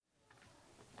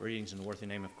Greetings in the worthy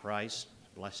name of Christ. It's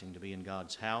a blessing to be in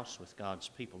God's house with God's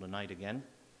people tonight again.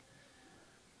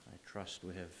 I trust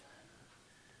we have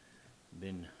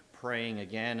been praying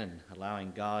again and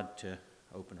allowing God to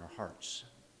open our hearts.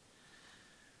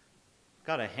 I've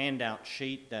got a handout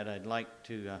sheet that I'd like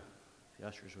to, if the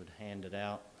ushers would hand it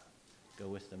out, go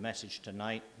with the message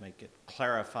tonight, make it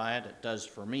clarify it. It does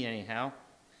for me anyhow.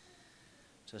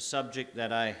 It's a subject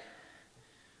that I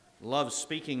love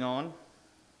speaking on.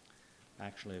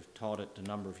 Actually, I've taught it a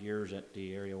number of years at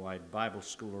the area-wide Bible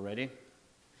school already.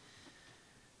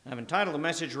 I've entitled the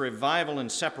message, Revival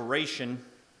and Separation.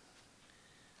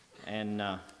 And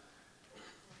I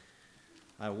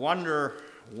wonder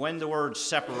when the word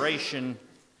separation,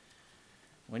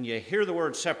 when you hear the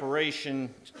word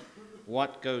separation,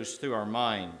 what goes through our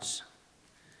minds.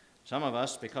 Some of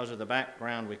us, because of the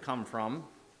background we come from,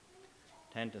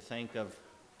 tend to think of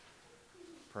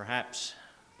perhaps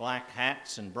black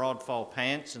hats and broadfall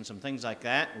pants and some things like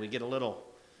that. We get a little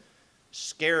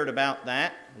scared about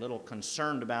that, a little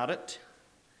concerned about it.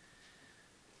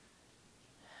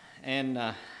 And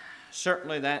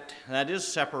certainly that is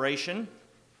separation.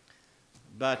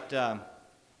 But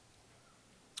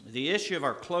the issue of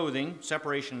our clothing,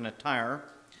 separation and attire,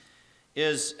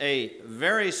 is a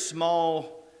very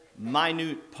small,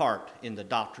 minute part in the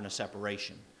doctrine of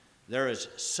separation. There is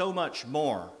so much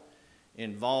more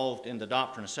involved in the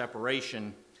doctrine of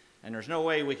separation, and there's no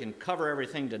way we can cover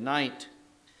everything tonight.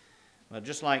 I'd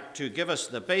just like to give us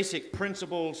the basic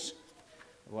principles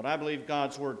of what I believe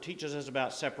God's Word teaches us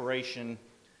about separation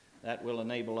that will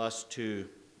enable us to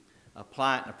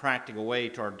apply it in a practical way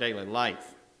to our daily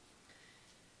life.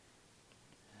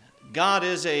 God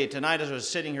is tonight as I was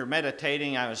sitting here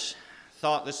meditating,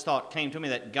 this thought came to me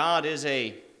that God is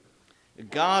a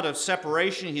God of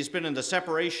separation. He's been in the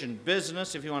separation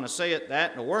business, if you want to say it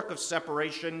that, the work of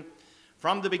separation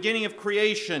from the beginning of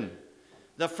creation.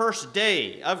 The first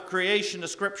day of creation, the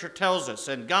Scripture tells us,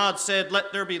 and God said,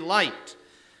 "Let there be light."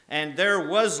 And there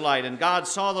was light, and God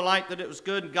saw the light that it was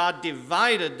good, and God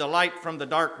divided the light from the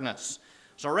darkness.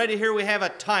 So already here we have a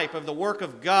type of the work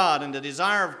of God and the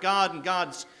desire of God and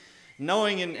God's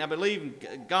knowing, and I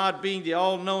believe God being the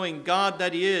all-knowing God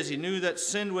that He is, He knew that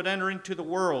sin would enter into the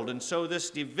world. And so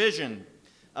this division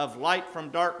of light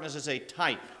from darkness is a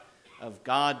type of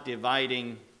God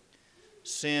dividing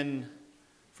sin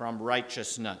from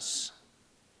righteousness.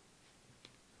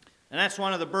 And that's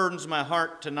one of the burdens of my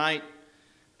heart tonight,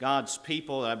 God's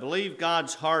people. I believe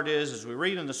God's heart is, as we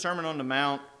read in the Sermon on the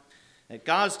Mount, that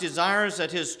God's desires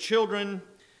that His children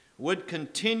would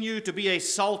continue to be a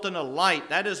salt and a light.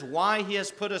 That is why He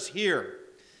has put us here.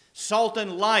 Salt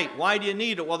and light. Why do you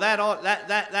need it? Well,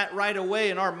 that right away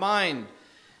in our mind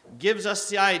gives us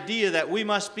the idea that we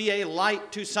must be a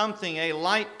light to something, a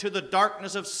light to the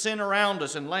darkness of sin around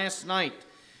us. And last night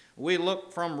we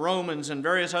looked from Romans and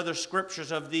various other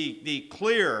scriptures of the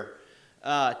clear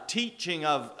teaching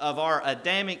of our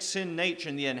Adamic sin nature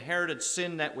and the inherited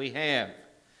sin that we have.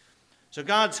 So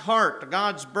God's heart,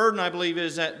 God's burden, I believe,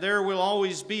 is that there will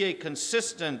always be a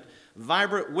consistent,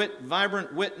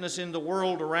 vibrant witness in the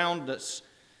world around us,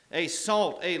 a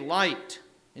salt, a light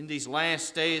in these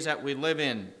last days that we live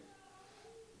in.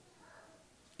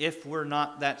 If we're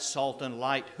not that salt and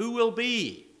light, who will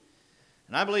be?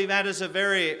 And I believe that is a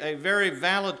very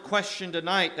valid question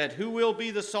tonight, that who will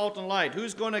be the salt and light?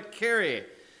 Who's going to carry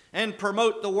and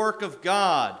promote the work of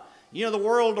God? You know, the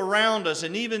world around us,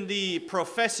 and even the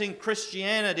professing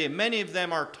Christianity, many of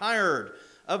them are tired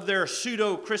of their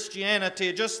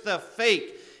pseudo-Christianity, just the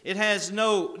fake. It has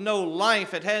no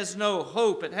life, it has no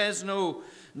hope, it has no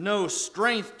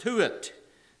strength to it.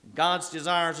 God's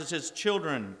desires as His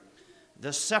children,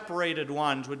 the separated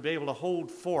ones, would be able to hold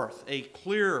forth a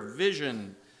clear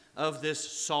vision of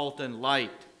this salt and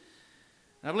light.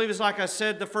 I believe it's like I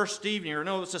said the first evening, or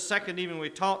no, it's the second evening we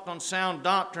talked on sound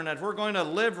doctrine, that if we're going to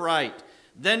live right,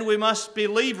 then we must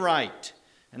believe right.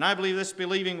 And I believe this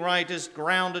believing right is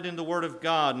grounded in the Word of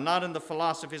God, not in the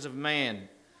philosophies of man.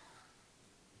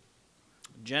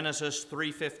 Genesis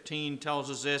 3:15 tells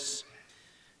us this,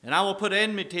 "And I will put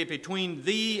enmity between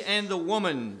thee and the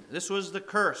woman." This was the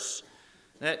curse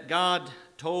that God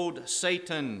told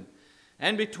Satan.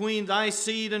 "And between thy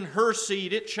seed and her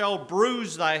seed, it shall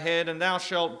bruise thy head, and thou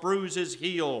shalt bruise his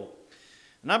heel."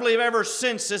 And I believe ever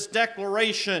since this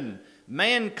declaration,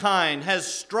 mankind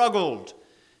has struggled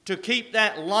to keep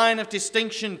that line of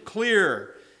distinction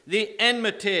clear, the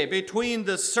enmity between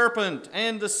the serpent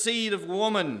and the seed of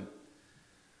woman.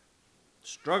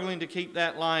 Struggling to keep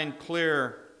that line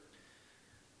clear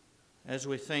as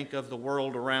we think of the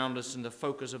world around us and the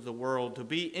focus of the world. To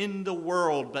be in the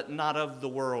world but not of the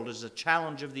world is a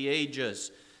challenge of the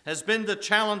ages. has been the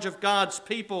challenge of God's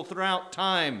people throughout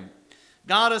time.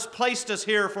 God has placed us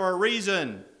here for a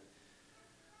reason.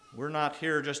 We're not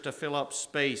here just to fill up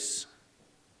space.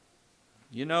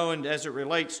 You know, and as it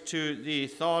relates to the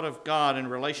thought of God in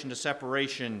relation to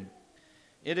separation,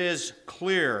 it is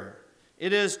clear,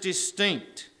 it is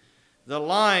distinct. The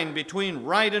line between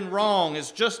right and wrong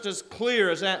is just as clear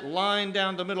as that line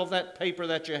down the middle of that paper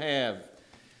that you have.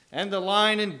 And the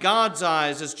line in God's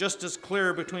eyes is just as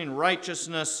clear between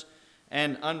righteousness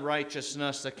and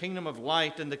unrighteousness, the kingdom of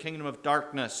light and the kingdom of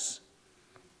darkness.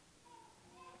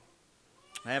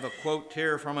 I have a quote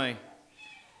here from a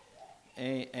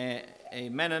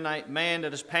Mennonite man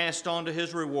that has passed on to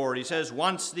his reward. He says,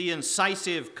 "Once the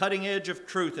incisive cutting edge of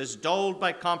truth is dulled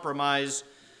by compromise,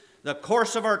 the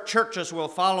course of our churches will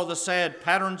follow the sad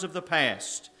patterns of the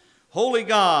past. Holy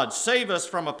God, save us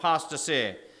from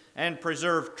apostasy and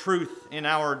preserve truth in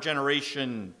our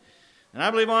generation." And I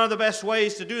believe one of the best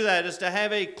ways to do that is to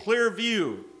have a clear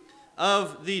view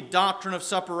of the doctrine of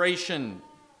separation.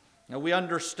 Now we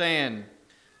understand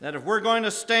that if we're going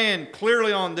to stand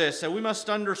clearly on this, that we must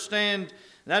understand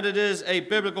that it is a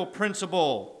biblical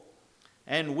principle.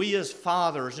 And we as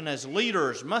fathers and as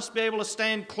leaders must be able to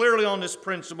stand clearly on this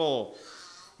principle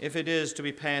if it is to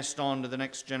be passed on to the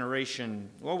next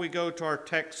generation. Well, we go to our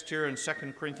text here in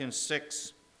 2 Corinthians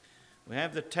 6. We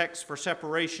have the text for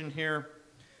separation here.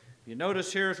 You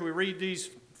notice here as we read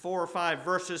these 4 or 5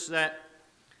 verses that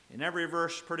in every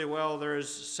verse pretty well there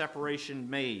is separation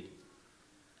made.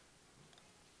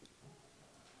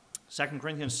 2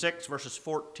 Corinthians 6, verses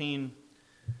 14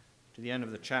 to the end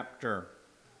of the chapter.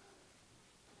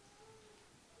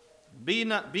 Be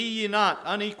ye not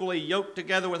unequally yoked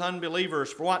together with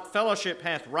unbelievers, for what fellowship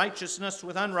hath righteousness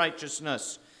with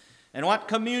unrighteousness? And what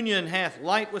communion hath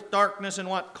light with darkness? And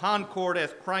what concord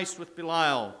hath Christ with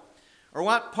Belial? Or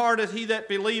what part hath he that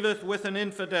believeth with an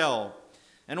infidel?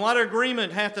 And what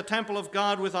agreement hath the temple of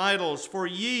God with idols? For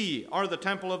ye are the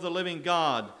temple of the living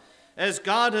God. As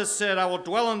God has said, I will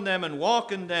dwell in them and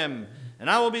walk in them, and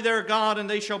I will be their God, and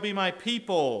they shall be my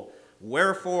people.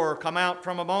 Wherefore come out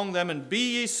from among them, and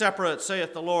be ye separate,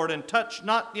 saith the Lord, and touch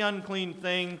not the unclean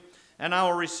thing, and I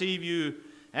will receive you,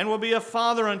 and will be a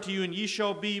father unto you, and ye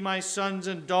shall be my sons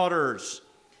and daughters.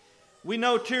 We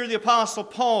note here the Apostle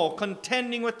Paul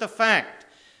contending with the fact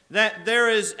that there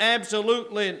is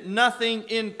absolutely nothing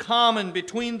in common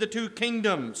between the two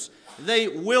kingdoms. They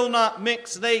will not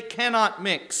mix, they cannot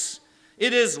mix.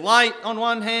 It is light on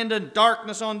one hand and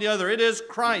darkness on the other. It is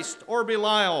Christ or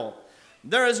Belial.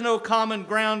 There is no common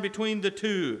ground between the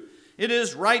two. It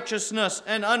is righteousness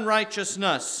and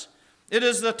unrighteousness. It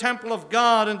is the temple of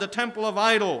God and the temple of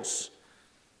idols.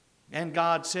 And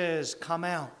God says, come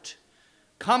out.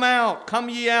 Come out, come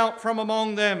ye out from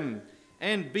among them,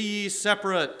 and be ye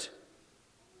separate.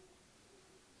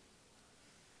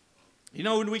 You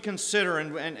know, when we consider,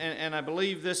 and I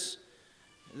believe this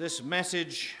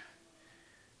message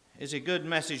is a good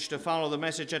message to follow the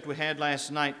message that we had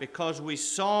last night, because we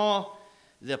saw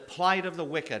the plight of the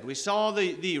wicked. We saw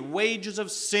the wages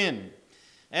of sin.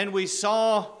 And we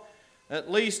saw, at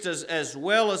least as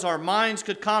well as our minds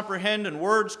could comprehend and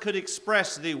words could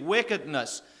express, the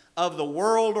wickedness of the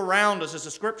world around us. As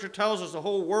the Scripture tells us, the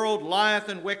whole world lieth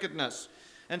in wickedness.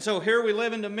 And so here we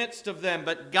live in the midst of them.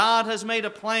 But God has made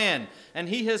a plan, and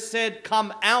He has said,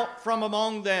 come out from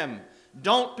among them.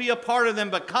 Don't be a part of them,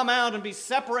 but come out and be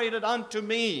separated unto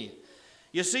me.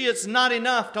 You see, it's not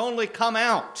enough to only come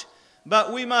out,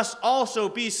 but we must also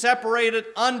be separated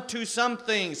unto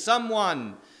something,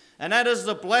 someone. And that is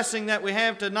the blessing that we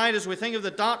have tonight as we think of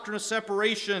the doctrine of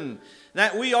separation,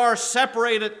 that we are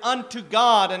separated unto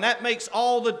God, and that makes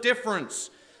all the difference.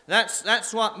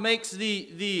 That's what makes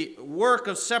the work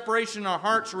of separation in our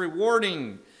hearts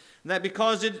rewarding, that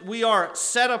because we are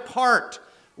set apart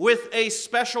with a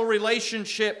special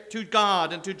relationship to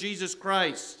God and to Jesus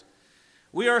Christ.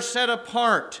 We are set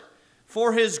apart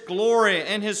for His glory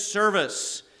and His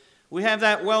service. We have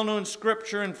that well-known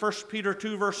scripture in 1 Peter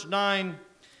 2, verse 9.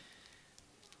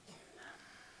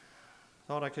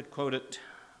 Thought I could quote it.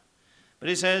 But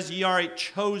he says, ye are a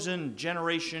chosen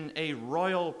generation, a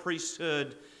royal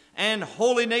priesthood, and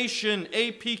holy nation,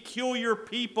 a peculiar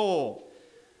people.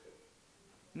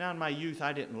 Now, in my youth,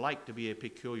 I didn't like to be a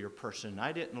peculiar person.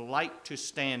 I didn't like to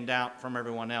stand out from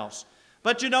everyone else.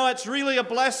 But you know, it's really a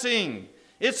blessing.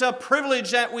 It's a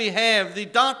privilege that we have. The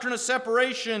doctrine of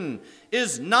separation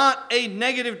is not a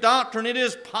negative doctrine. It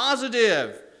is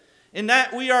positive in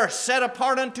that we are set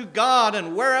apart unto God.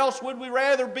 And where else would we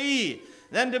rather be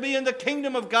than to be in the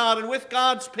kingdom of God and with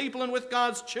God's people and with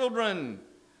God's children?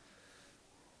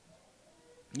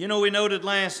 You know, we noted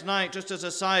last night, just as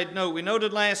a side note, we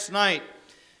noted last night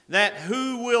that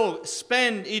who will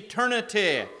spend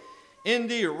eternity in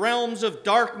the realms of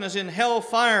darkness in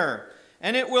hellfire.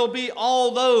 And it will be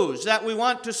all those that we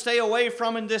want to stay away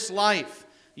from in this life.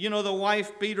 You know, the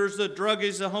wife beaters, the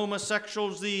druggies, the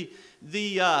homosexuals,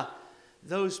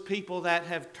 those people that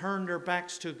have turned their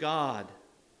backs to God.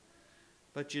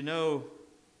 But you know,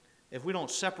 if we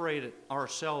don't separate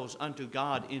ourselves unto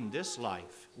God in this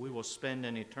life, we will spend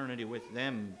an eternity with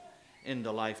them in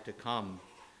the life to come.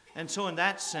 And so in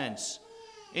that sense,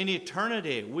 in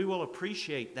eternity, we will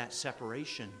appreciate that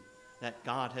separation that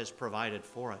God has provided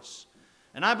for us.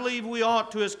 And I believe we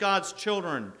ought to as God's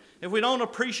children. If we don't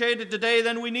appreciate it today,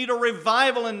 then we need a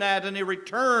revival in that and a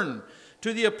return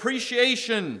to the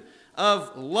appreciation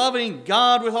of loving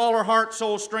God with all our heart,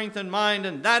 soul, strength, and mind.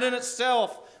 And that in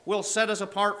itself will set us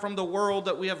apart from the world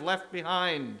that we have left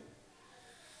behind.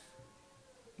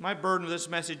 My burden of this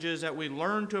message is that we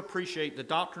learn to appreciate the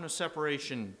doctrine of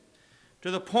separation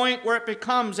to the point where it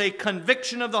becomes a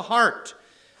conviction of the heart.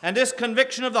 And this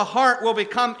conviction of the heart will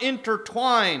become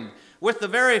intertwined with the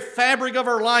very fabric of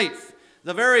our life,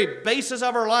 the very basis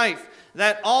of our life,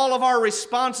 that all of our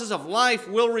responses of life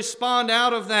will respond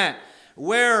out of that,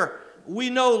 where we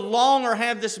no longer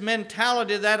have this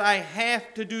mentality that I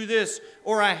have to do this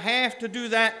or I have to do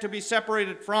that to be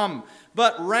separated from,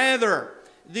 but rather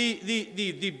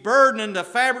the burden and the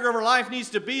fabric of our life needs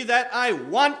to be that I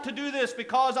want to do this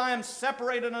because I am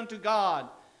separated unto God.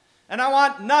 And I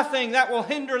want nothing that will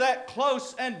hinder that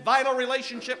close and vital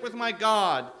relationship with my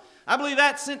God. I believe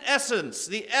that's in essence,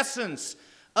 the essence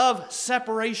of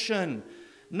separation.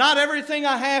 Not everything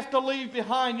I have to leave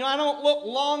behind. You know, I don't look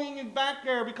longing and back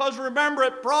there because remember,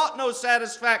 it brought no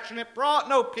satisfaction. It brought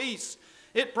no peace.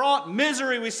 It brought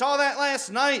misery. We saw that last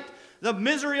night. The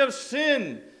misery of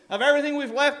sin, of everything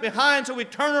we've left behind. So we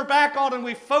turn our back on and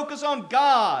we focus on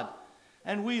God.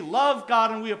 And we love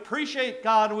God and we appreciate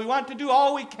God and we want to do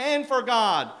all we can for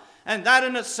God. And that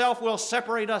in itself will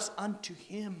separate us unto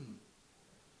Him,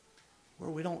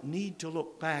 where we don't need to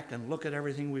look back and look at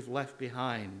everything we've left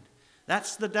behind.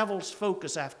 That's the devil's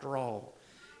focus after all.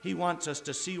 He wants us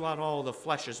to see what all the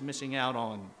flesh is missing out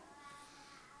on.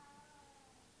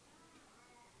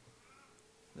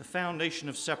 The foundation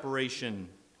of separation,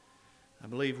 I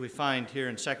believe we find here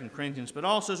in 2 Corinthians, but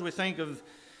also as we think of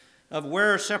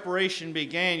where separation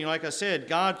began, you know, like I said,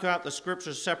 God throughout the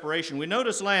Scriptures separation. We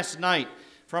noticed last night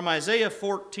from Isaiah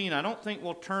 14, I don't think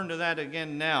we'll turn to that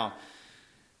again now,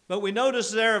 but we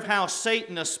noticed there of how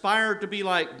Satan aspired to be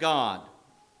like God.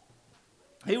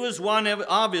 He was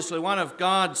obviously one of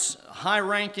God's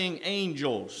high-ranking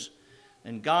angels,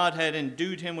 and God had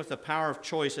endued him with the power of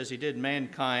choice as He did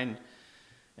mankind.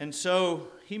 And so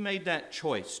he made that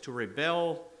choice to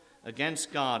rebel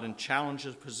against God and challenge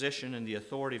His position and the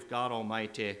authority of God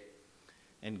Almighty.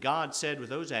 And God said with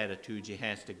those attitudes he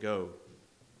has to go.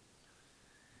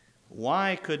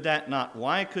 Why could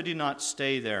he not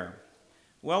stay there?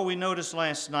 Well, we noticed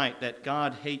last night that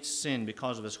God hates sin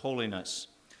because of His holiness.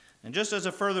 And just as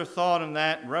a further thought on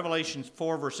that, in Revelation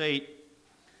 4 verse 8,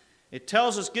 it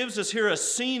gives us here a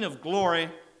scene of glory.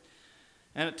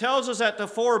 And it tells us that the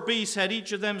four beasts had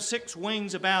each of them 6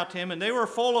 wings about him, and they were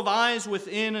full of eyes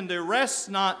within, and they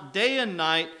rest not day and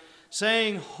night,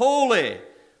 saying, Holy,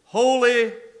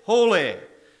 holy, holy,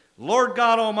 Lord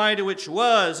God Almighty, which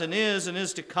was and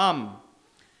is to come.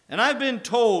 And I've been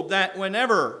told that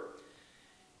whenever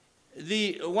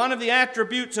one of the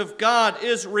attributes of God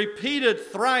is repeated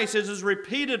thrice, it is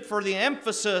repeated for the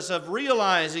emphasis of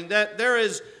realizing that there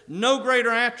is no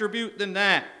greater attribute than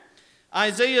that.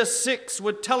 Isaiah 6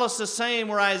 would tell us the same,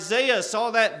 where Isaiah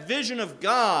saw that vision of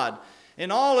God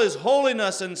in all His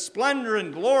holiness and splendor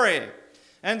and glory.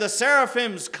 And the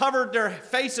seraphims covered their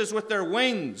faces with their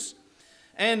wings.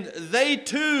 And they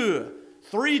too,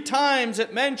 3 times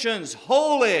it mentions,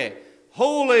 Holy,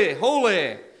 holy,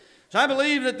 holy. So I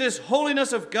believe that this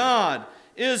holiness of God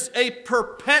is a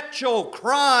perpetual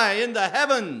cry in the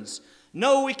heavens.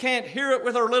 No, we can't hear it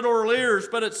with our literal ears,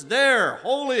 but it's there.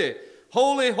 Holy,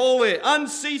 holy, holy,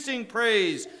 unceasing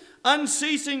praise,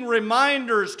 unceasing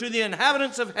reminders to the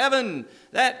inhabitants of heaven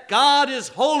that God is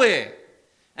holy,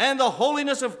 and the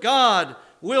holiness of God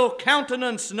will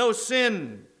countenance no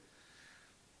sin.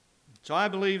 So I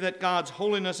believe that God's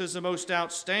holiness is the most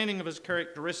outstanding of His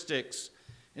characteristics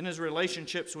in His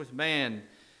relationships with man.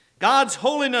 God's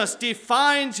holiness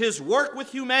defines His work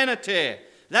with humanity.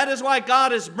 That is why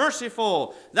God is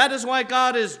merciful. That is why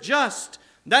God is just.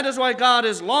 That is why God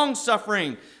is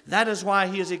long-suffering. That is why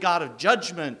He is a God of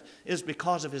judgment, is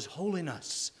because of His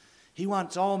holiness. He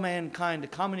wants all mankind to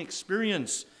come and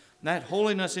experience that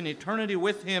holiness in eternity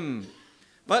with Him.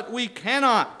 But we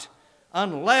cannot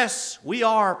unless we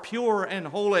are pure and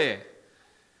holy.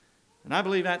 And I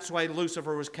believe that's why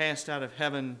Lucifer was cast out of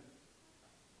heaven.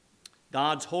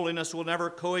 God's holiness will never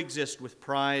coexist with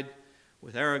pride,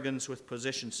 with arrogance, with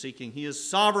position seeking. He is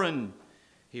sovereign.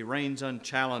 He reigns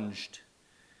unchallenged.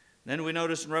 Then we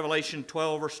notice in Revelation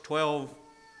 12, verse 12,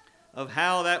 of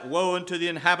how that woe unto the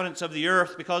inhabitants of the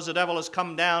earth, because the devil has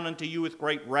come down unto you with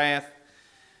great wrath.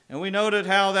 And we noted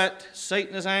how that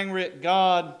Satan is angry at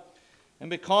God, and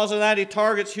because of that he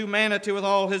targets humanity with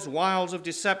all his wiles of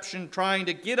deception, trying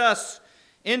to get us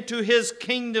into his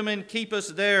kingdom and keep us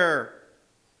there.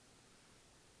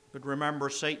 But remember,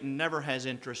 Satan never has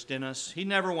interest in us. He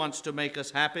never wants to make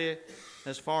us happy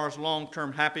as far as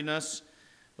long-term happiness.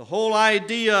 The whole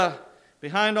idea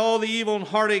behind all the evil and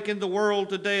heartache in the world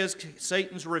today is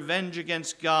Satan's revenge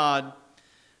against God.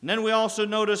 And then we also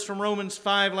noticed from Romans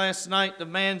 5 last night the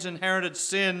man's inherited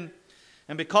sin.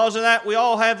 And because of that, we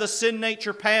all have the sin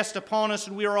nature passed upon us,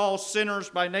 and we are all sinners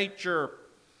by nature.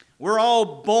 We're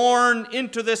all born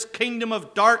into this kingdom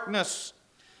of darkness,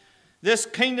 this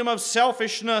kingdom of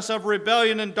selfishness, of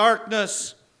rebellion and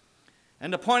darkness.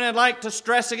 And the point I'd like to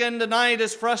stress again tonight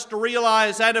is for us to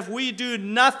realize that if we do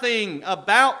nothing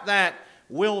about that,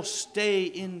 we'll stay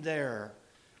in there.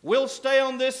 We'll stay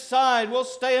on this side. We'll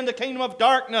stay in the kingdom of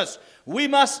darkness. We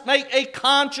must make a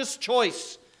conscious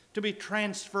choice to be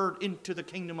transferred into the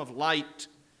kingdom of light.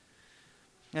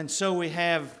 And so we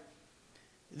have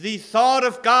the thought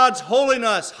of God's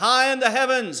holiness, high in the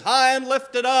heavens, high and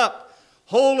lifted up.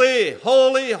 Holy,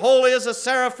 holy, holy as the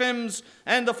seraphims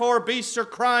and the four beasts are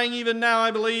crying even now,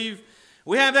 I believe.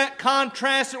 We have that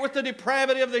contrasted with the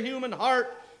depravity of the human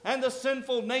heart and the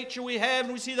sinful nature we have,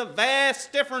 and we see the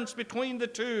vast difference between the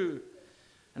two.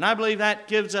 And I believe that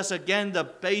gives us again the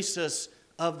basis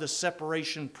of the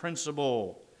separation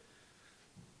principle.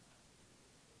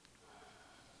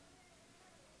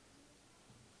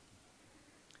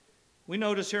 We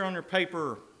notice here on your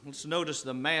paper, let's notice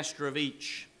the master of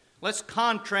each. Let's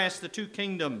contrast the two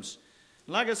kingdoms.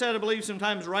 Like I said, I believe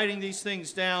sometimes writing these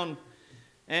things down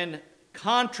and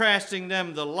contrasting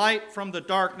them, the light from the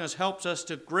darkness, helps us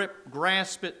to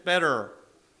grasp it better.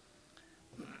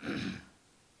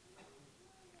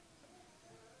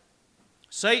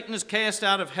 Satan is cast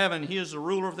out of heaven. He is the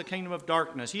ruler of the kingdom of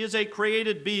darkness. He is a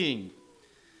created being.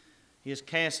 He is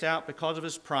cast out because of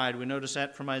his pride. We notice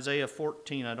that from Isaiah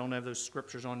 14. I don't have those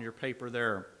scriptures on your paper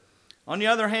there. On the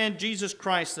other hand, Jesus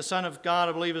Christ, the Son of God,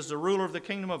 I believe, is the ruler of the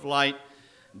kingdom of light.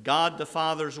 God the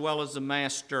Father as well as the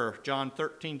Master. John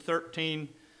 13:13.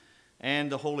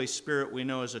 And the Holy Spirit we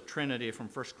know as a Trinity from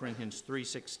 1 Corinthians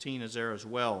 3:16 is there as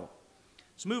well.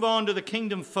 Let's move on to the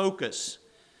kingdom focus.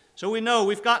 So we know,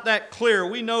 we've got that clear.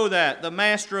 We know that, the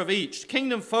master of each.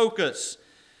 Kingdom focus.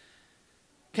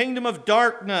 Kingdom of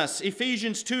darkness,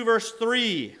 Ephesians 2 verse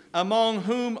 3, among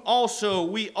whom also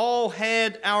we all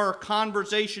had our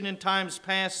conversation in times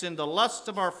past in the lusts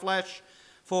of our flesh,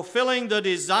 fulfilling the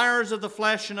desires of the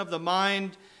flesh and of the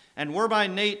mind, and were by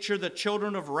nature the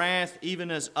children of wrath, even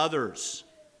as others.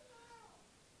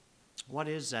 What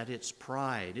is that? It's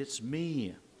pride. It's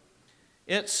me.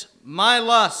 It's my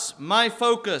lust, my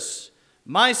focus,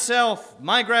 myself,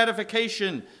 my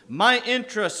gratification, my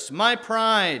interests, my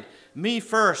pride. Me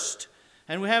first.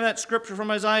 And we have that scripture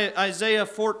from Isaiah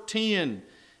 14.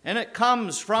 And it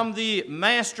comes from the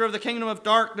master of the kingdom of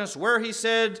darkness, where he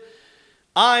said,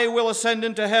 I will ascend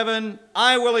into heaven.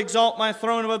 I will exalt my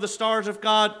throne above the stars of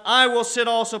God. I will sit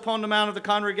also upon the mount of the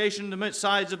congregation in the midst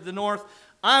sides of the north.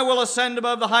 I will ascend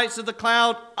above the heights of the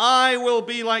cloud. I will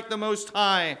be like the Most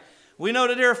High. We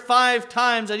noted here 5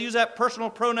 times I use that personal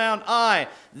pronoun I.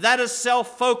 That is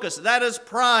self-focus. That is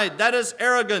pride. That is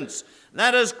arrogance.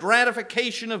 That is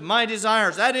gratification of my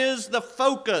desires. That is the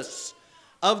focus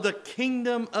of the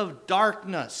kingdom of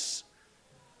darkness.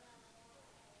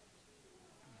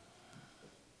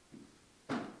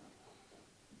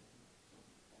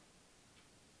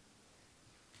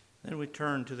 Then we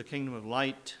turn to the kingdom of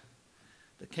light.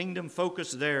 The kingdom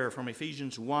focus there from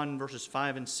Ephesians 1 verses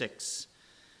 5 and 6.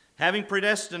 Having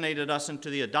predestinated us into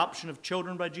the adoption of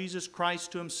children by Jesus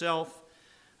Christ to himself,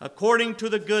 according to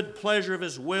the good pleasure of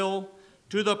his will,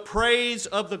 to the praise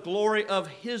of the glory of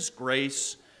his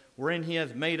grace, wherein he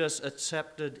hath made us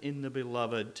accepted in the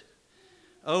beloved.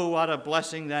 Oh, what a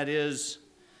blessing that is.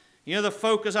 You know, the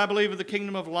focus, I believe, of the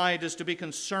kingdom of light is to be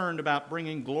concerned about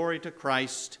bringing glory to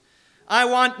Christ. I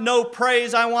want no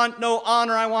praise, I want no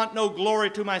honor, I want no glory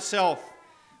to myself.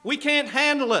 We can't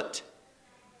handle it.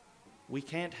 We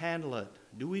can't handle it.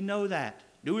 Do we know that?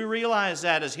 Do we realize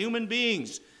that as human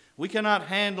beings, we cannot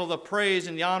handle the praise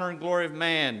and the honor and glory of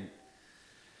man?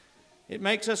 It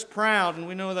makes us proud, and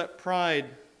we know that pride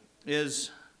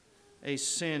is a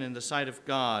sin in the sight of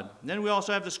God. And then we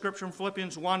also have the scripture in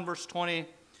Philippians 1, verse 20.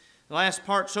 The last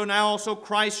part, so now also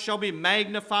Christ shall be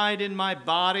magnified in my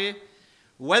body,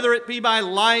 whether it be by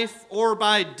life or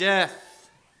by death.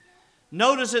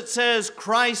 Notice it says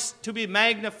Christ to be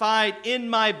magnified in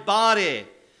my body.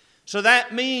 So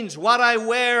that means what I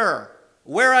wear,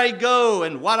 where I go,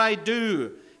 and what I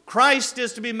do. Christ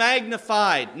is to be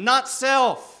magnified, not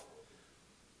self.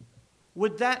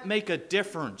 Would that make a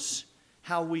difference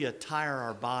how we attire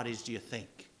our bodies, do you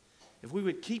think? If we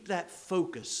would keep that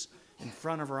focus in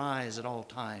front of our eyes at all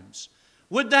times.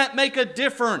 Would that make a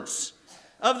difference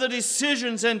of the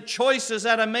decisions and choices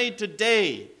that I made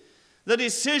today? The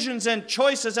decisions and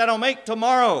choices that I'll make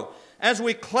tomorrow as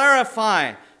we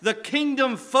clarify the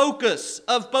kingdom focus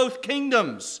of both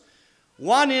kingdoms.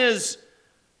 One is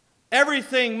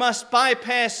everything must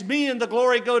bypass me and the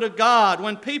glory go to God.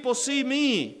 When people see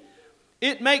me,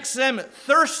 it makes them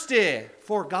thirsty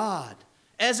for God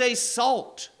as a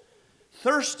salt,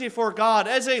 thirsty for God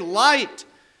as a light.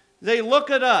 They look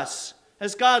at us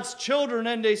as God's children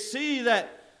and they see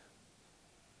that,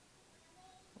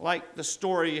 like the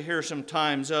story you hear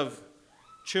sometimes of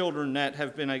children that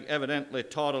have been evidently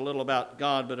taught a little about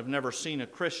God but have never seen a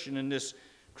Christian, and this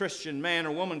Christian man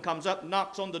or woman comes up and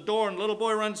knocks on the door, and the little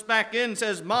boy runs back in and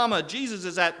says, Mama, Jesus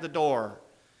is at the door.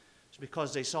 It's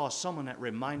because they saw someone that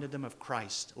reminded them of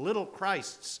Christ. Little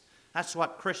Christs. That's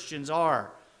what Christians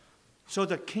are. So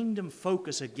the kingdom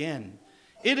focus again,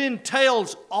 it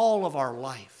entails all of our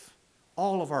life.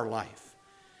 All of our life.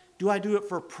 Do I do it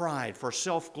for pride, for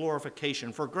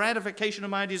self-glorification, for gratification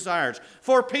of my desires,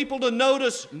 for people to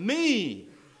notice me?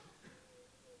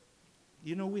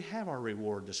 You know, we have our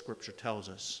reward, the Scripture tells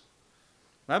us.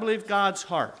 I believe God's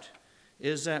heart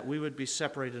is that we would be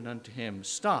separated unto Him.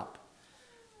 Stop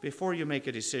before you make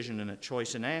a decision and a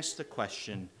choice and ask the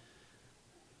question,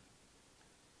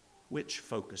 which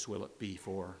focus will it be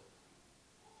for?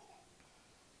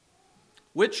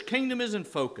 Which kingdom is in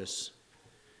focus?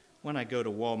 When I go to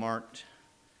Walmart,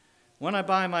 when I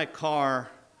buy my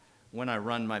car, when I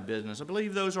run my business. I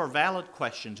believe those are valid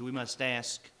questions we must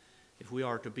ask if we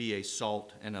are to be a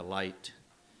salt and a light.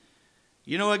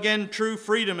 You know, again, true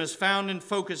freedom is found in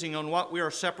focusing on what we are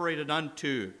separated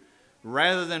unto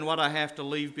rather than what I have to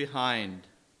leave behind.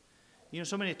 You know,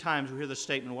 so many times we hear the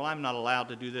statement, well, I'm not allowed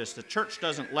to do this. The church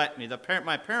doesn't let me.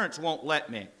 My parents won't let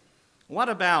me. What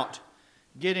about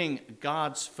getting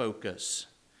God's focus?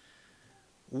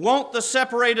 Won't the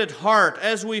separated heart,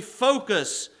 as we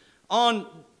focus on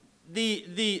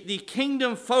the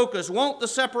kingdom focus, won't the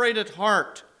separated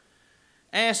heart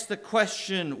ask the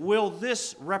question, will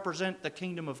this represent the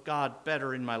kingdom of God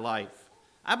better in my life?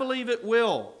 I believe it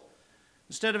will.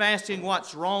 Instead of asking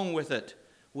what's wrong with it,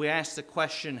 we ask the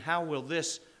question, how will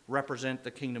this represent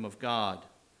the kingdom of God?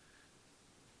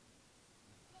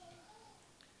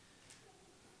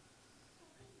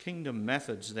 Kingdom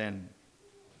methods, then.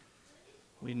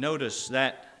 We notice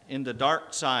that in the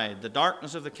dark side, the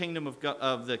darkness of the kingdom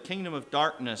of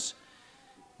darkness,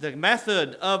 the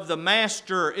method of the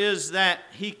master is that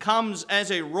he comes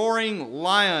as a roaring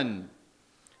lion,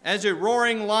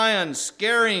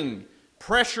 scaring,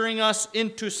 pressuring us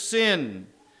into sin,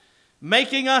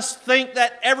 making us think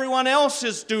that everyone else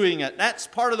is doing it. That's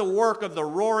part of the work of the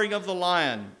roaring of the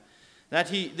lion, that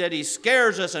he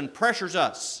scares us and pressures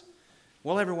us.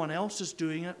 Well, everyone else is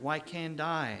doing it. Why can't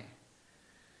I?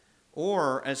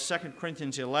 Or, as 2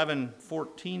 Corinthians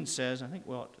 11:14 says, I think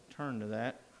we'll have to turn to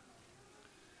that.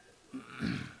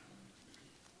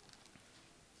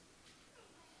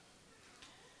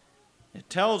 It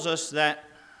tells us that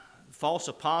false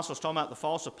apostles, talking about the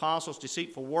false apostles,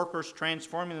 deceitful workers,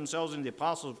 transforming themselves into the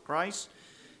apostles of Christ.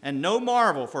 And no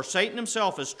marvel, for Satan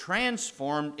himself is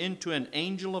transformed into an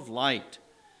angel of light.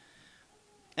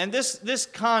 And this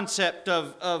concept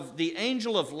of the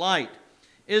angel of light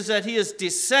is that he is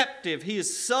deceptive, he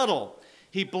is subtle,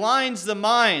 he blinds the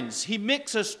minds, he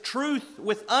mixes truth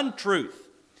with untruth.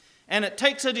 And it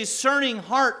takes a discerning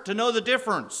heart to know the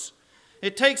difference.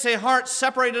 It takes a heart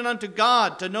separated unto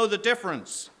God to know the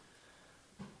difference.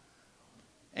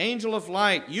 Angel of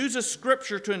light uses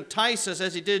Scripture to entice us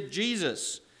as he did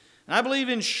Jesus. And I believe,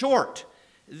 in short,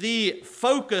 the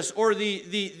focus or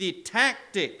the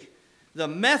tactic, the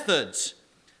methods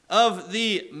of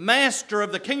the master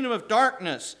of the kingdom of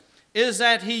darkness is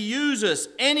that he uses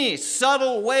any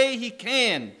subtle way he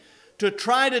can to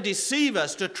try to deceive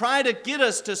us, to try to get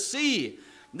us to see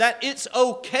that it's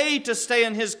okay to stay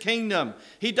in his kingdom.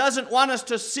 He doesn't want us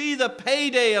to see the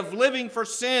payday of living for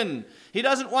sin. He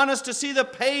doesn't want us to see the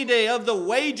payday of the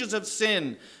wages of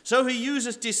sin. So he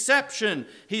uses deception.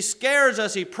 He scares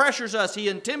us. He pressures us. He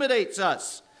intimidates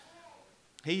us.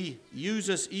 He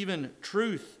uses even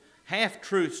truth,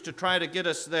 half-truths, to try to get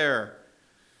us there.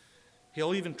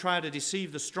 He'll even try to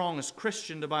deceive the strongest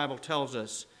Christian, the Bible tells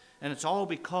us. And it's all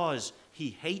because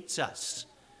he hates us,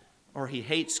 or he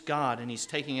hates God, and he's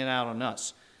taking it out on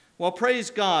us. Well, praise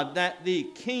God that the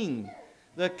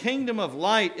kingdom of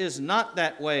light is not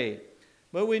that way.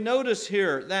 But we notice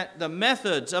here that the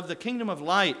methods of the kingdom of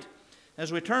light,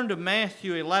 as we turn to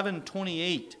Matthew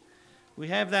 11:28, we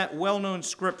have that well-known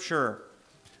scripture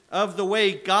of the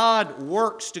way God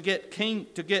works to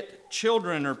get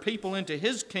children or people into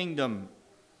his kingdom.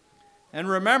 And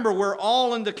remember, we're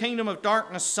all in the kingdom of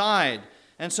darkness side.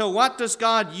 And so what does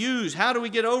God use? How do we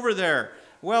get over there?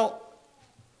 Well,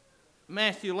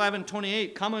 Matthew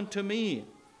 11:28, come unto me,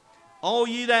 all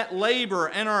ye that labor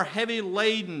and are heavy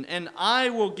laden, and I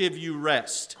will give you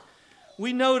rest.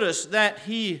 We notice that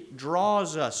he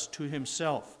draws us to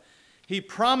himself. He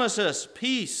promises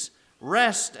peace,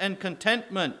 rest, and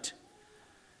contentment.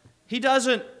 He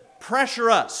doesn't pressure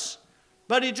us,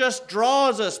 but he just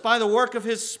draws us by the work of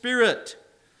his Spirit,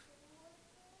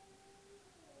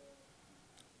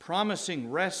 promising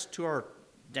rest to our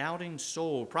doubting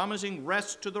soul, promising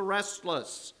rest to the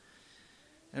restless.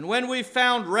 And when we've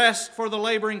found rest for the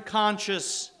laboring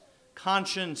conscience,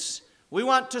 we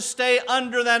want to stay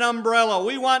under that umbrella.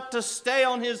 We want to stay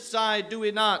on his side, do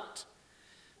we not?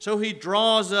 So he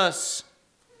draws us.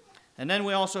 And then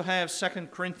we also have 2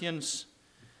 Corinthians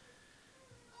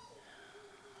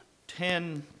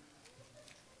 10.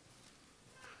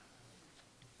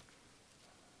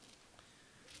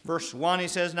 Verse 1, he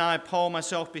says, Now I, Paul,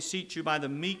 myself beseech you by the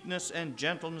meekness and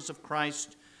gentleness of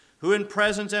Christ, who in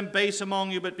presence am base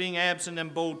among you, but being absent am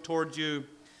bold towards you.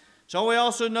 So we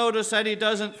also notice that he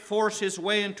doesn't force his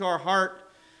way into our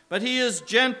heart, but he is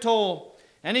gentle,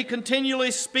 and he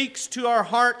continually speaks to our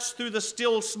hearts through the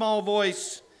still small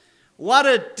voice. What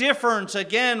a difference,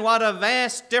 again, what a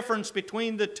vast difference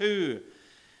between the two.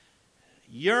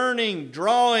 Yearning,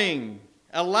 drawing,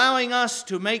 allowing us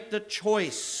to make the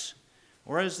choice,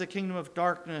 whereas the kingdom of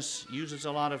darkness uses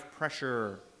a lot of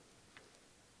pressure.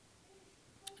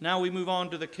 Now we move on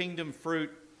to the kingdom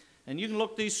fruit. And you can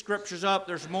look these scriptures up.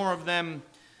 There's more of them.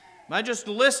 I just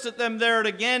listed them there to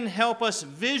again help us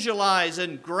visualize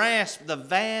and grasp the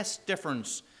vast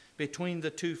difference between the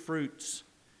two fruits.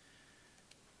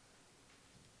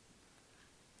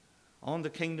 On the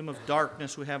kingdom of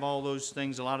darkness, we have all those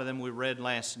things. A lot of them we read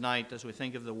last night as we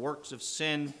think of the works of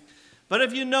sin. But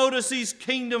if you notice, these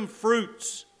kingdom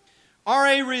fruits are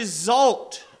a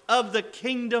result of the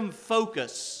kingdom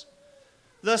focus.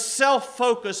 The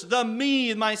self-focus, the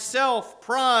me, myself,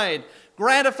 pride,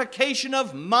 gratification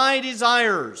of my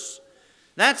desires.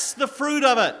 That's the fruit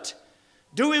of it.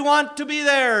 Do we want to be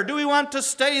there? Do we want to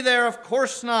stay there? Of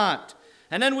course not.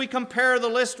 And then we compare the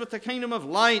list with the kingdom of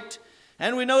light.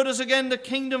 And we notice again the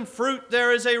kingdom fruit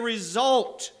there is a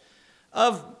result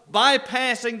of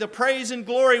bypassing the praise and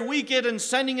glory we get and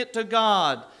sending it to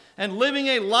God, and living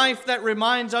a life that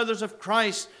reminds others of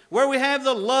Christ, where we have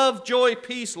the love, joy,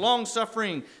 peace,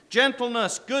 long-suffering,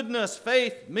 gentleness, goodness,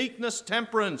 faith, meekness,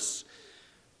 temperance.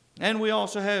 And we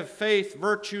also have faith,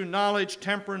 virtue, knowledge,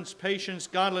 temperance, patience,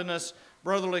 godliness,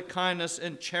 brotherly kindness,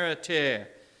 and charity.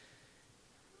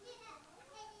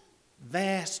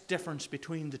 Vast difference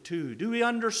between the two. Do we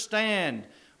understand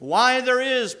why there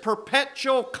is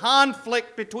perpetual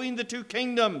conflict between the two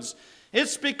kingdoms?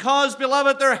 It's because,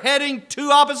 beloved, they're heading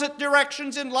two opposite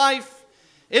directions in life.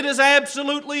 It is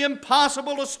absolutely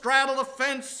impossible to straddle the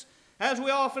fence, as we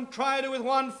often try to, with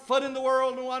one foot in the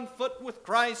world and one foot with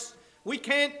Christ. We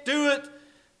can't do it.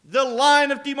 The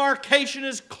line of demarcation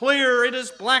is clear. It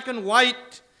is black and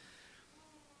white.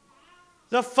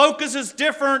 The focus is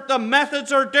different. The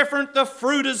methods are different. The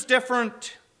fruit is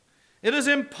different. It is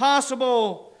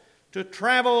impossible to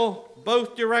travel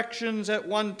both directions at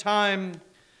one time.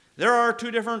 There are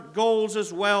two different goals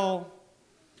as well.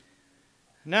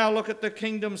 Now look at the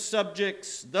kingdom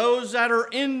subjects. Those that are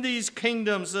in these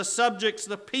kingdoms, the subjects,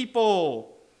 the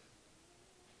people.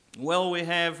 Well, we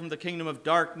have from the kingdom of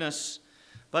darkness,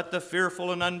 but the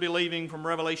fearful and unbelieving from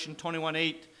Revelation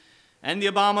 21:8. And the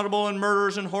abominable and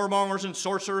murderers and whoremongers and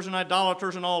sorcerers and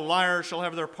idolaters and all liars shall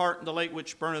have their part in the lake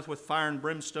which burneth with fire and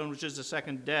brimstone, which is the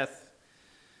second death.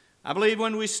 I believe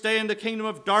when we stay in the kingdom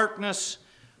of darkness,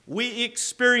 we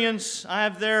experience, I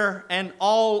have there, an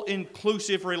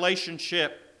all-inclusive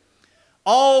relationship.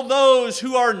 All those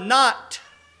who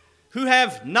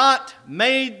have not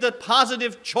made the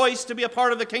positive choice to be a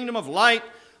part of the kingdom of light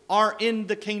are in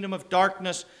the kingdom of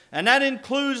darkness. And that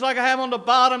includes, like I have on the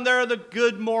bottom there, the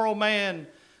good moral man.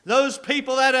 Those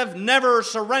people that have never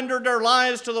surrendered their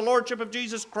lives to the Lordship of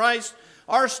Jesus Christ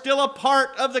are still a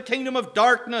part of the kingdom of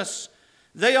darkness.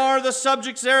 They are the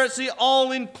subjects there. It's the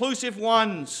all-inclusive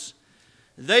ones.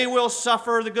 They will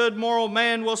suffer, the good moral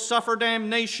man will suffer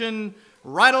damnation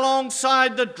right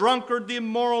alongside the drunkard, the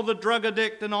immoral, the drug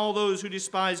addict, and all those who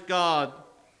despise God.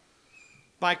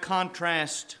 By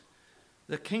contrast,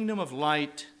 the kingdom of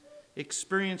light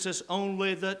experiences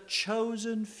only the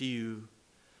chosen few,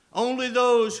 only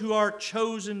those who are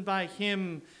chosen by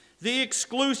Him, the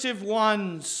exclusive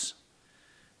ones.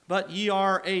 But ye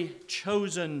are a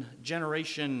chosen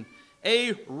generation,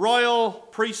 a royal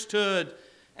priesthood,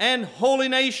 and holy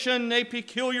nation, a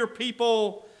peculiar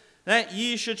people, that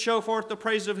ye should show forth the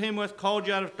praise of Him who hath called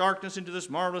you out of darkness into this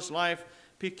marvelous life.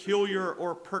 Peculiar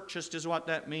or purchased is what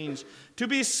that means. To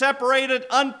be separated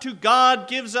unto God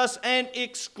gives us an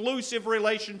exclusive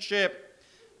relationship.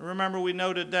 Remember, we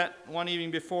noted that one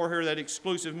evening before here that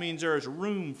exclusive means there is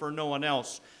room for no one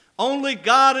else. Only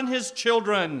God and His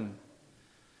children.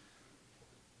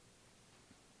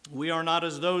 We are not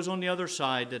as those on the other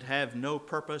side that have no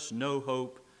purpose, no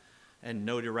hope, and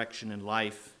no direction in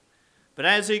life. But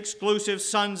as the exclusive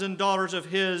sons and daughters of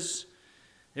His,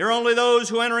 they are only those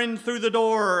who enter in through the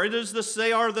door.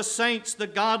 They are the saints, the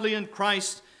godly in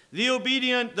Christ, the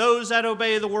obedient, those that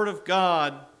obey the Word of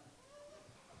God.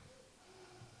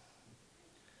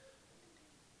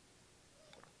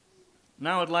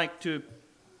 Now I'd like to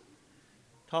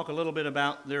talk a little bit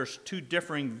about there's two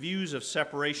differing views of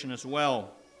separation as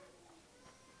well.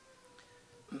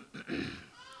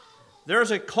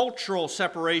 There's a cultural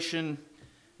separation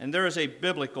and there is a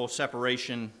biblical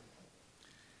separation.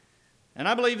 And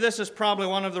I believe this is probably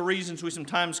one of the reasons we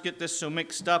sometimes get this so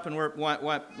mixed up and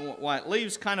why it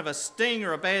leaves kind of a sting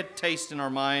or a bad taste in our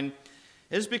mind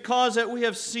is because that we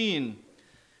have seen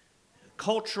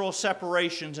cultural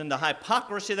separations and the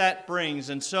hypocrisy that brings,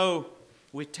 and so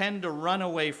we tend to run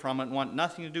away from it and want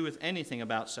nothing to do with anything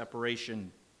about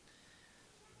separation.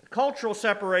 Cultural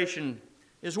separation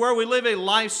is where we live a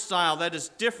lifestyle that is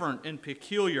different and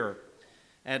peculiar,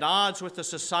 at odds with the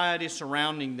society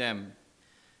surrounding them.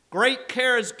 Great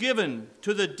care is given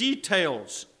to the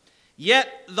details,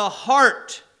 yet the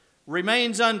heart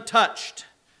remains untouched.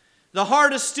 The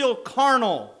heart is still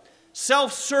carnal,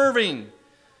 self-serving,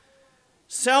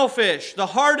 selfish. The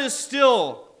heart is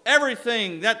still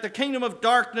everything that the kingdom of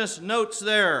darkness notes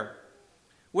there,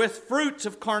 with fruits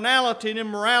of carnality and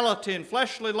immorality and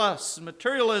fleshly lusts and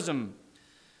materialism.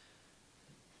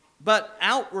 But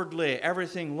outwardly,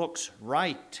 everything looks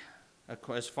right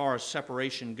as far as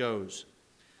separation goes.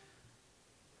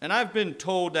 And I've been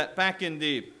told that back in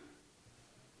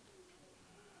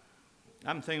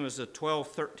I'm thinking it was the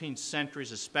 12th, 13th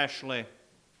centuries especially,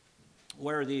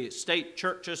 where the state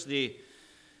churches,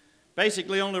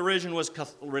 basically only religion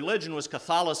was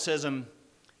Catholicism,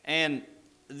 and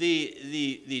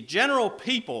the general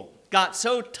people got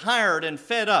so tired and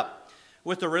fed up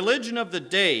with the religion of the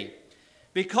day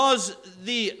because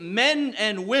the men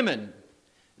and women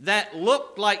that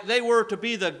looked like they were to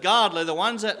be the godly, the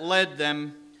ones that led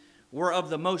them, were of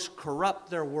the most corrupt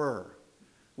there were,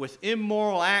 with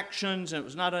immoral actions, and it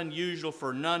was not unusual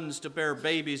for nuns to bear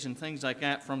babies and things like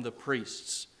that from the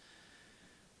priests.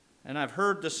 And I've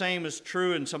heard the same is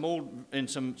true in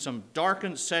some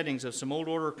darkened settings of some old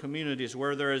order communities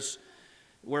where there's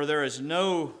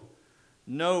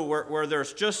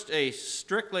just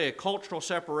strictly a cultural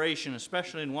separation,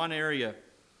 especially in one area.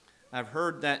 I've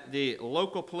heard that the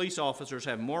local police officers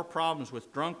have more problems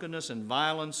with drunkenness and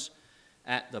violence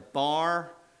at the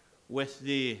bar with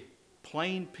the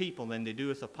plain people than they do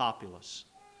with the populace,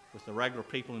 with the regular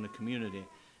people in the community.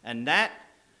 And that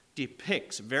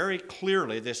depicts very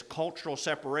clearly this cultural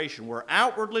separation where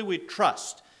outwardly we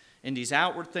trust in these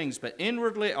outward things, but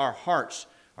inwardly our hearts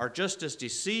are just as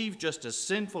deceived, just as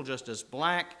sinful, just as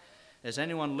black as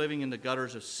anyone living in the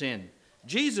gutters of sin.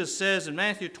 Jesus says in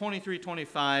Matthew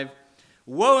 23:25,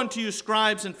 "Woe unto you,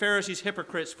 scribes and Pharisees,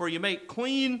 hypocrites, for you make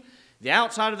clean the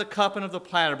outside of the cup and of the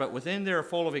platter, but within they are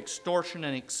full of extortion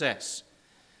and excess."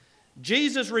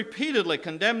 Jesus repeatedly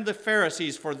condemned the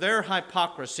Pharisees for their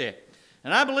hypocrisy.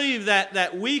 And I believe that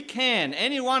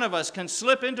any one of us can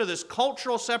slip into this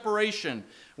cultural separation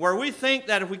where we think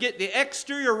that if we get the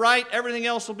exterior right, everything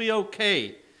else will be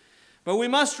okay. But we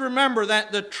must remember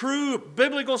that the true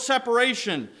biblical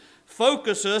separation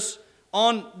focuses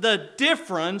on the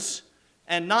difference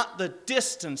and not the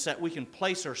distance that we can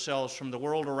place ourselves from the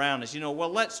world around us.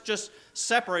 Let's just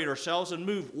separate ourselves and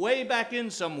move way back in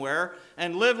somewhere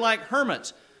and live like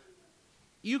hermits.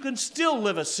 You can still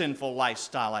live a sinful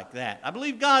lifestyle like that. I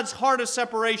believe God's heart of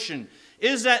separation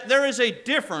is that there is a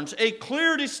difference, a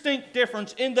clear, distinct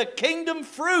difference in the kingdom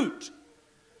fruit.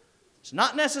 It's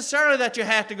not necessarily that you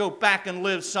have to go back and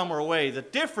live somewhere away. The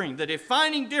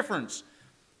defining difference,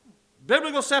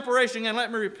 biblical separation, and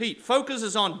let me repeat,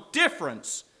 focuses on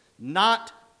difference,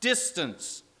 not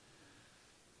distance.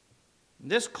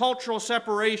 This cultural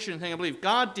separation thing, I believe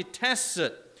God detests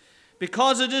it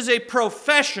because it is a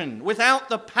profession without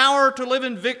the power to live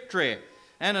in victory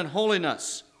and in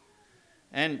holiness.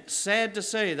 And sad to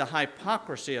say, the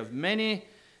hypocrisy of many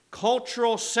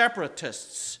cultural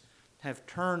separatists have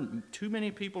turned too many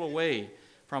people away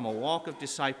from a walk of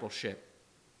discipleship.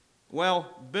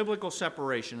 Well, biblical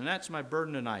separation, and that's my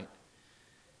burden tonight.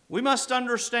 We must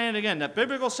understand again that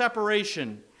biblical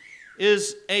separation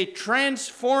is a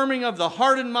transforming of the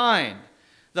heart and mind.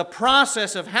 The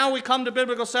process of how we come to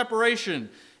biblical separation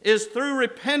is through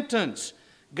repentance.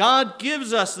 God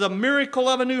gives us the miracle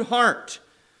of a new heart.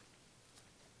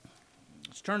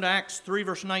 Let's turn to Acts 3,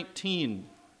 verse 19.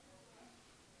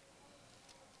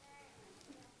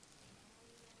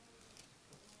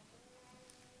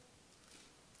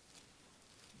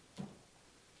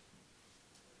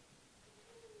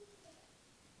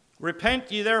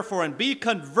 Repent ye therefore and be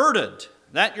converted,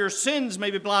 that your sins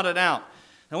may be blotted out,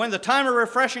 and when the time of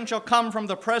refreshing shall come from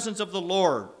the presence of the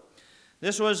Lord.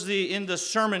 This was in the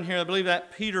sermon here, I believe,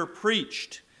 that Peter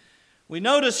preached. We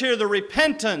notice here the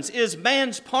repentance is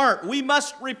man's part. We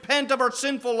must repent of our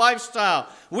sinful lifestyle.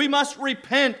 We must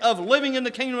repent of living in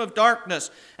the kingdom of darkness.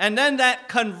 And then that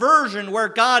conversion where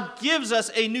God gives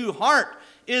us a new heart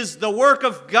is the work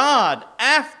of God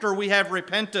after we have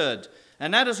repented.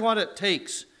 And that is what it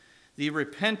takes. The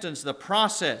repentance, the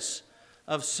process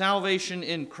of salvation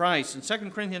in Christ. In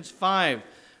 2 Corinthians 5,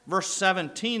 verse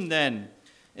 17 then,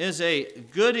 is a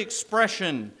good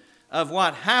expression of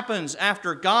what happens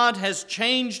after God has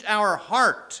changed our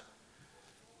heart.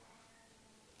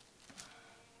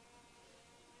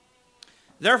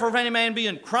 Therefore, if any man be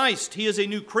in Christ, he is a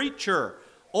new creature.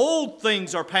 Old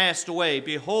things are passed away.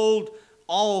 Behold,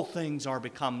 all things are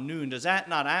become new. And does that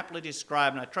not aptly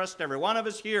describe, and I trust every one of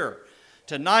us here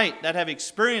tonight that have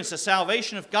experienced the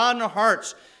salvation of God in our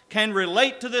hearts can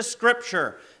relate to this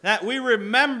scripture, that we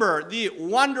remember the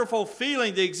wonderful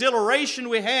feeling, the exhilaration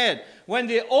we had when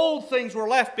the old things were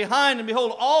left behind, and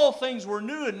behold, all things were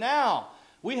new. And now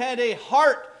we had a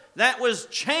heart that was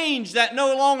changed, that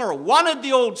no longer wanted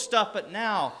the old stuff, but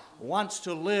now wants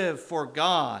to live for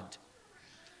God.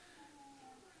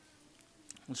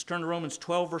 Let's turn to Romans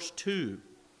 12, verse 2,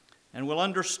 and we'll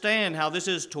understand how this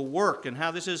is to work and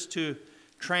how this is to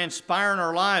transpire in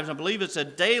our lives. I believe it's a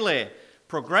daily,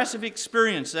 progressive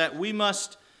experience that we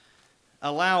must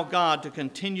allow God to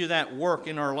continue that work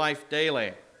in our life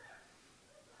daily.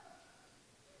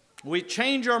 We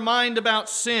change our mind about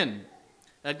sin.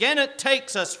 Again, it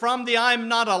takes us from the I'm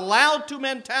not allowed to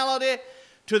mentality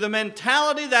to the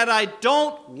mentality that I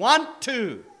don't want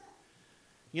to.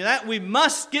 You know, that we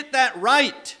must get that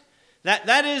right.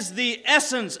 That is the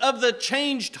essence of the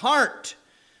changed heart.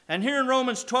 And here in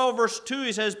Romans 12, verse 2,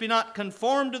 he says, be not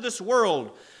conformed to this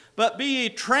world, but be ye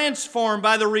transformed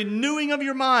by the renewing of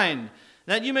your mind,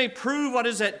 that you may prove what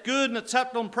is that good and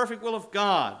acceptable and perfect will of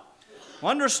God.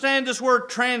 Understand this word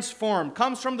transformed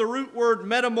comes from the root word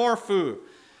metamorpho,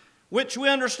 which we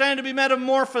understand to be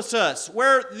metamorphosis,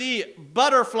 where the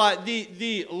butterfly,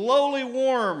 the lowly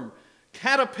worm,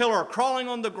 caterpillar crawling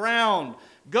on the ground,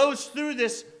 goes through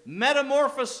this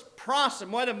metamorphosis process,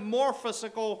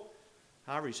 metamorphosical,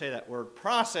 however you say that word,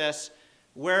 process,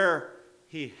 where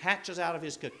he hatches out of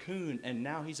his cocoon and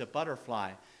now he's a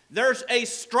butterfly. There's a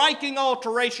striking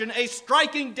alteration, a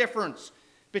striking difference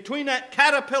between that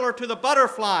caterpillar to the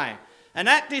butterfly. And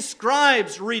that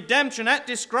describes redemption. That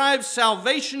describes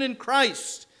salvation in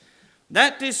Christ.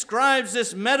 That describes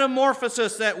this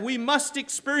metamorphosis that we must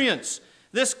experience,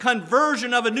 this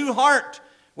conversion of a new heart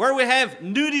where we have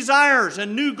new desires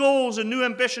and new goals and new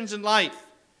ambitions in life.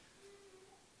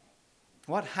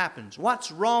 What happens?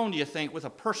 What's wrong, do you think, with a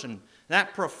person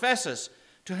that professes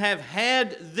to have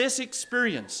had this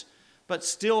experience but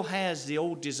still has the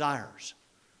old desires?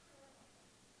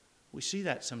 We see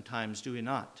that sometimes, do we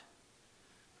not?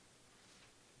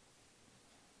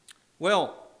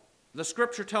 Well, the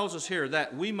scripture tells us here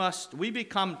that we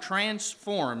become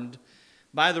transformed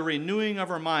by the renewing of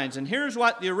our minds. And here's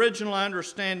what the original I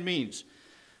understand means.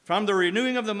 From the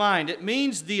renewing of the mind, it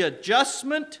means the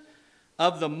adjustment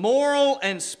of the moral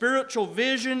and spiritual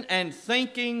vision and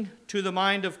thinking to the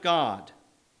mind of God.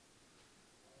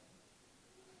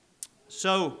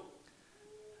 So,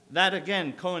 that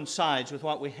again coincides with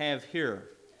what we have here.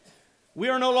 We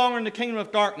are no longer in the kingdom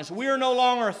of darkness. We are no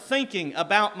longer thinking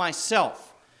about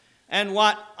myself and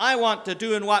what I want to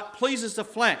do and what pleases the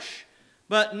flesh.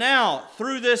 But now,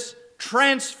 through this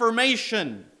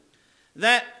transformation,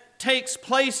 that takes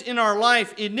place in our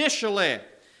life initially.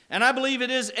 And I believe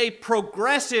it is a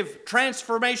progressive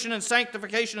transformation and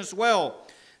sanctification as well,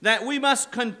 that we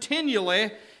must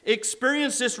continually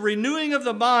experience this renewing of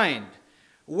the mind,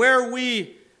 where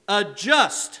we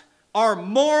adjust our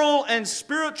moral and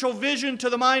spiritual vision to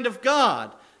the mind of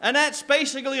God. And that's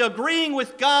basically agreeing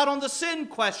with God on the sin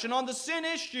question, on the sin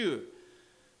issue.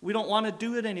 We don't want to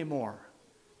do it anymore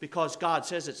because God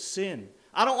says it's sin.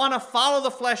 I don't want to follow the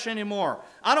flesh anymore.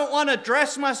 I don't want to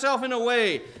dress myself in a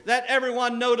way that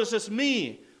everyone notices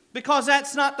me, because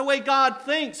that's not the way God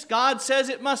thinks. God says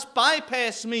it must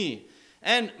bypass me,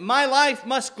 and my life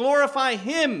must glorify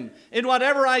Him in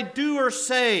whatever I do or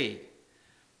say.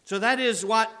 So that is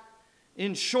what,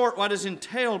 in short, what is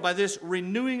entailed by this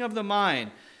renewing of the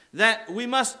mind, that we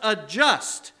must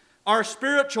adjust our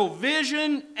spiritual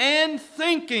vision and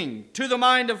thinking to the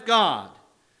mind of God.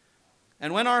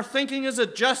 And when our thinking is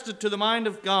adjusted to the mind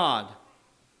of God,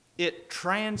 it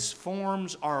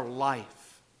transforms our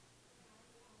life.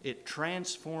 It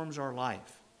transforms our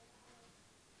life.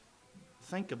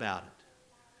 Think about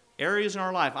it. Areas in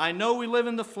our life. I know we live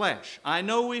in the flesh. I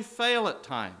know we fail at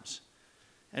times.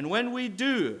 And when we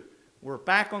do, we're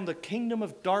back on the kingdom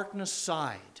of darkness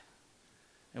side.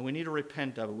 And we need to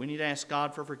repent of it. We need to ask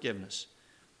God for forgiveness.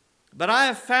 But I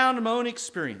have found in my own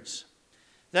experience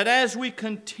that as we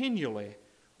continually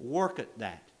work at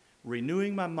that,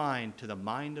 renewing my mind to the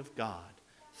mind of God,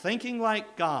 thinking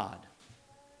like God.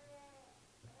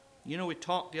 You know, we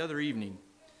talked the other evening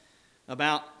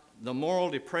about the moral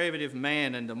depravity of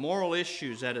man and the moral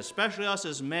issues that especially us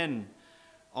as men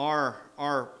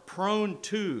are prone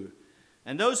to.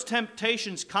 And those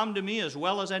temptations come to me as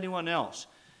well as anyone else.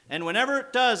 And whenever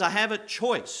it does, I have a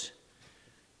choice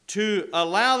to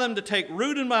allow them to take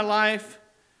root in my life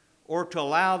or to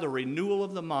allow the renewal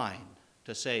of the mind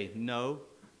to say, no,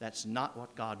 that's not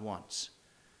what God wants.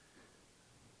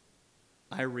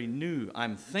 I renew.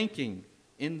 I'm thinking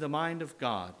in the mind of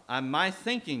God. My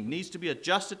thinking needs to be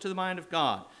adjusted to the mind of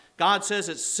God. God says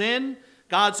it's sin.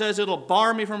 God says it'll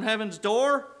bar me from heaven's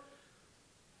door.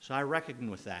 So I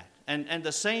reckon with that. And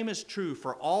the same is true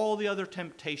for all the other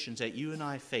temptations that you and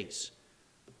I face.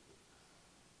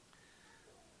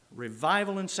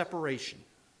 Revival and separation.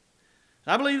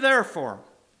 I believe, therefore,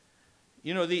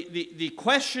 you know, the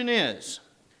question is,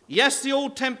 yes, the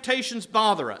old temptations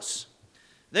bother us.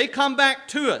 They come back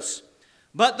to us.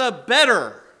 But the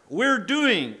better we're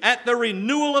doing at the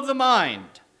renewal of the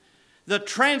mind, the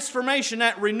transformation,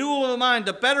 that renewal of the mind,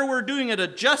 the better we're doing at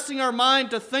adjusting our mind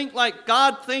to think like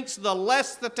God thinks, the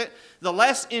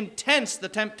less intense the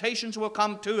temptations will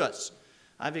come to us.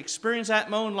 I've experienced that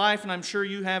in my own life, and I'm sure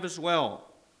you have as well.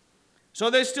 So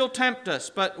they still tempt us,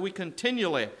 but we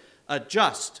continually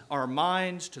adjust our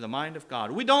minds to the mind of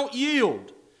God. We don't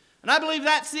yield. And I believe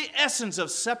that's the essence of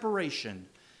separation.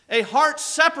 A heart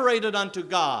separated unto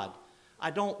God. I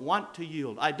don't want to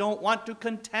yield. I don't want to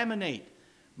contaminate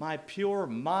my pure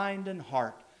mind and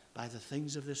heart by the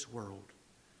things of this world.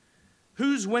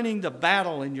 Who's winning the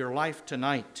battle in your life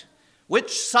tonight?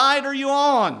 Which side are you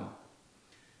on?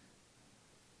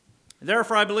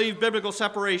 Therefore, I believe biblical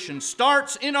separation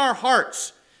starts in our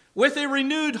hearts with a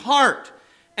renewed heart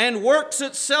and works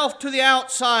itself to the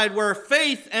outside, where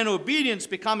faith and obedience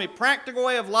become a practical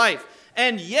way of life.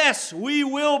 And yes, we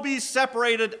will be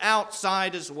separated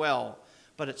outside as well.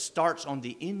 But it starts on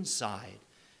the inside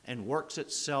and works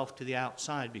itself to the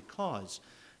outside, because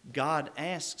God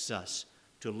asks us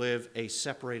to live a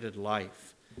separated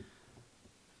life.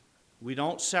 We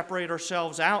don't separate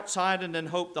ourselves outside and then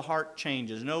hope the heart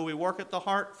changes. No, we work at the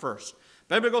heart first.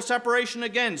 Biblical separation,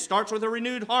 again, starts with a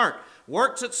renewed heart,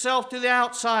 works itself to the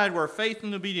outside, where faith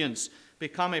and obedience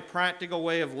become a practical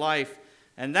way of life.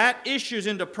 And that issues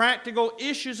into practical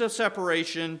issues of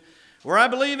separation, where I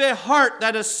believe a heart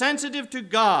that is sensitive to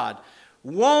God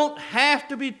won't have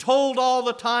to be told all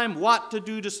the time what to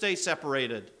do to stay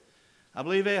separated. I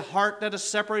believe a heart that is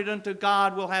separated unto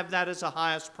God will have that as the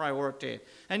highest priority.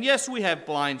 And yes, we have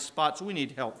blind spots. We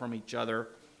need help from each other.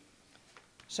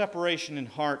 Separation in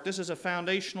heart. This is a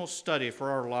foundational study for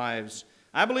our lives.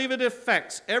 I believe it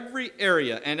affects every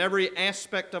area and every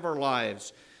aspect of our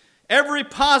lives. Every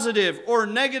positive or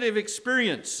negative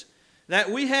experience that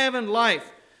we have in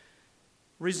life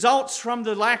results from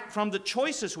the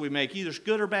choices we make, either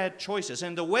good or bad choices.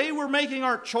 And the way we're making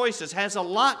our choices has a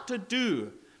lot to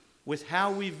do with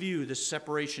how we view this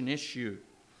separation issue.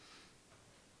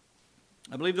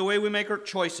 I believe the way we make our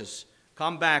choices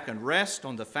come back and rest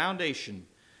on the foundation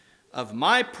of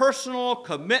my personal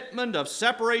commitment of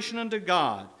separation unto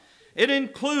God. It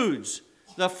includes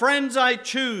the friends I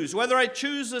choose, whether I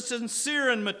choose the sincere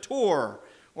and mature,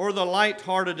 or the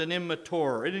light-hearted and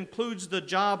immature. It includes the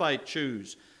job I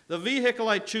choose, the vehicle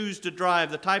I choose to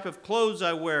drive, the type of clothes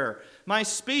I wear, my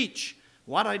speech,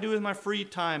 what I do with my free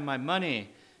time, my money,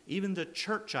 even the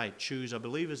church I choose, I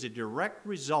believe, is a direct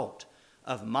result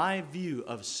of my view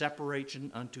of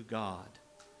separation unto God.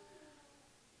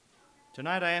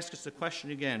 Tonight I ask us the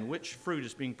question again, which fruit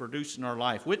is being produced in our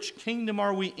life? Which kingdom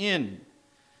are we in?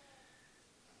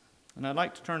 And I'd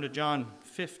like to turn to John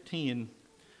 15,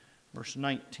 verse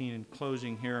 19 in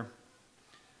closing here.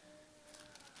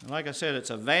 And like I said,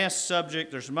 it's a vast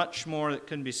subject. There's much more that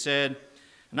can be said.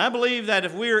 And I believe that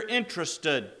if we are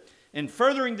interested in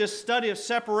furthering this study of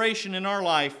separation in our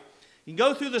life, you can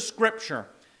go through the Scripture.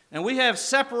 And we have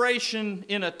separation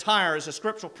in attire as a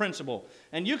scriptural principle.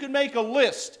 And you can make a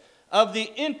list of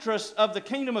the interests of the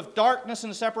kingdom of darkness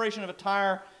and the separation of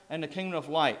attire and the kingdom of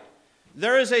light.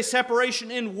 There is a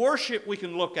separation in worship we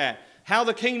can look at. How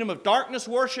the kingdom of darkness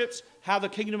worships, how the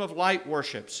kingdom of light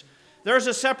worships. There's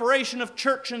a separation of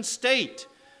church and state.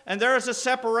 And there is a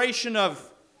separation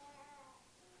of,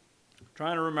 I'm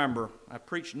trying to remember, I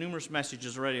preached numerous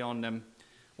messages already on them,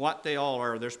 what they all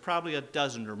are. There's probably a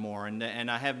dozen or more, and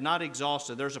I have not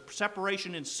exhausted. There's a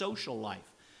separation in social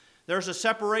life. There's a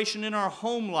separation in our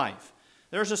home life.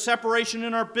 There's a separation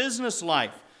in our business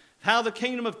life. How the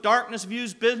kingdom of darkness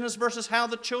views business versus how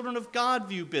the children of God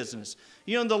view business.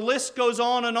 You know, and the list goes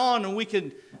on, and we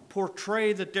can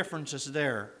portray the differences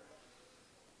there.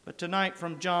 But tonight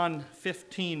from John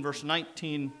 15, verse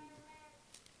 19,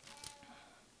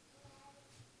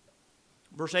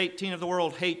 verse 18, if the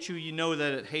world hates you, you know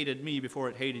that it hated me before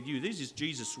it hated you. These is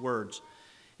Jesus' words.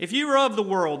 If you were of the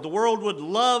world would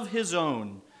love his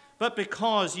own. But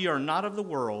because ye are not of the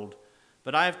world,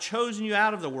 but I have chosen you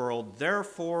out of the world,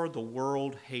 therefore the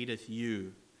world hateth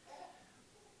you.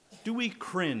 Do we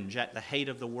cringe at the hate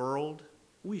of the world?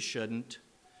 We shouldn't.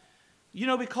 You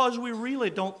know, because we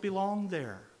really don't belong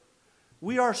there.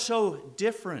 We are so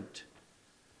different.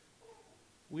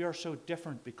 We are so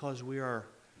different because we are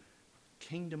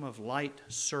kingdom of light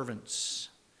servants.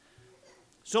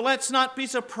 So let's not be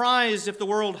surprised if the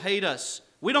world hate us.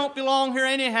 We don't belong here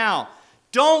anyhow.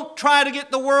 Don't try to get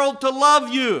the world to love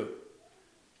you.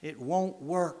 It won't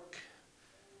work.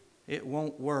 It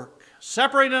won't work.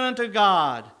 Separated unto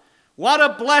God. What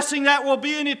a blessing that will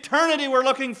be in eternity. We're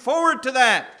looking forward to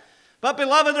that. But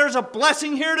beloved, there's a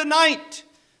blessing here tonight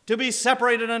to be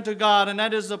separated unto God, and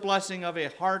that is the blessing of a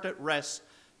heart at rest,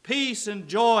 peace and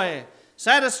joy,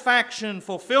 satisfaction,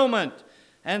 fulfillment,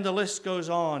 and the list goes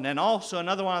on. And also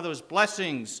another one of those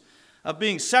blessings of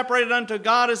being separated unto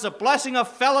God is the blessing of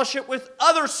fellowship with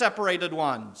other separated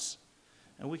ones.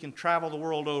 And we can travel the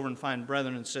world over and find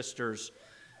brethren and sisters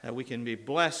that we can be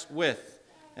blessed with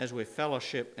as we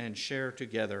fellowship and share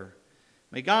together.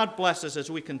 May God bless us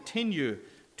as we continue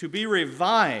to be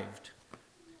revived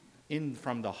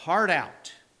from the heart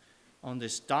out on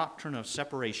this doctrine of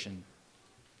separation.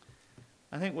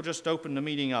 I think we'll just open the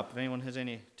meeting up if anyone has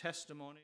any testimony.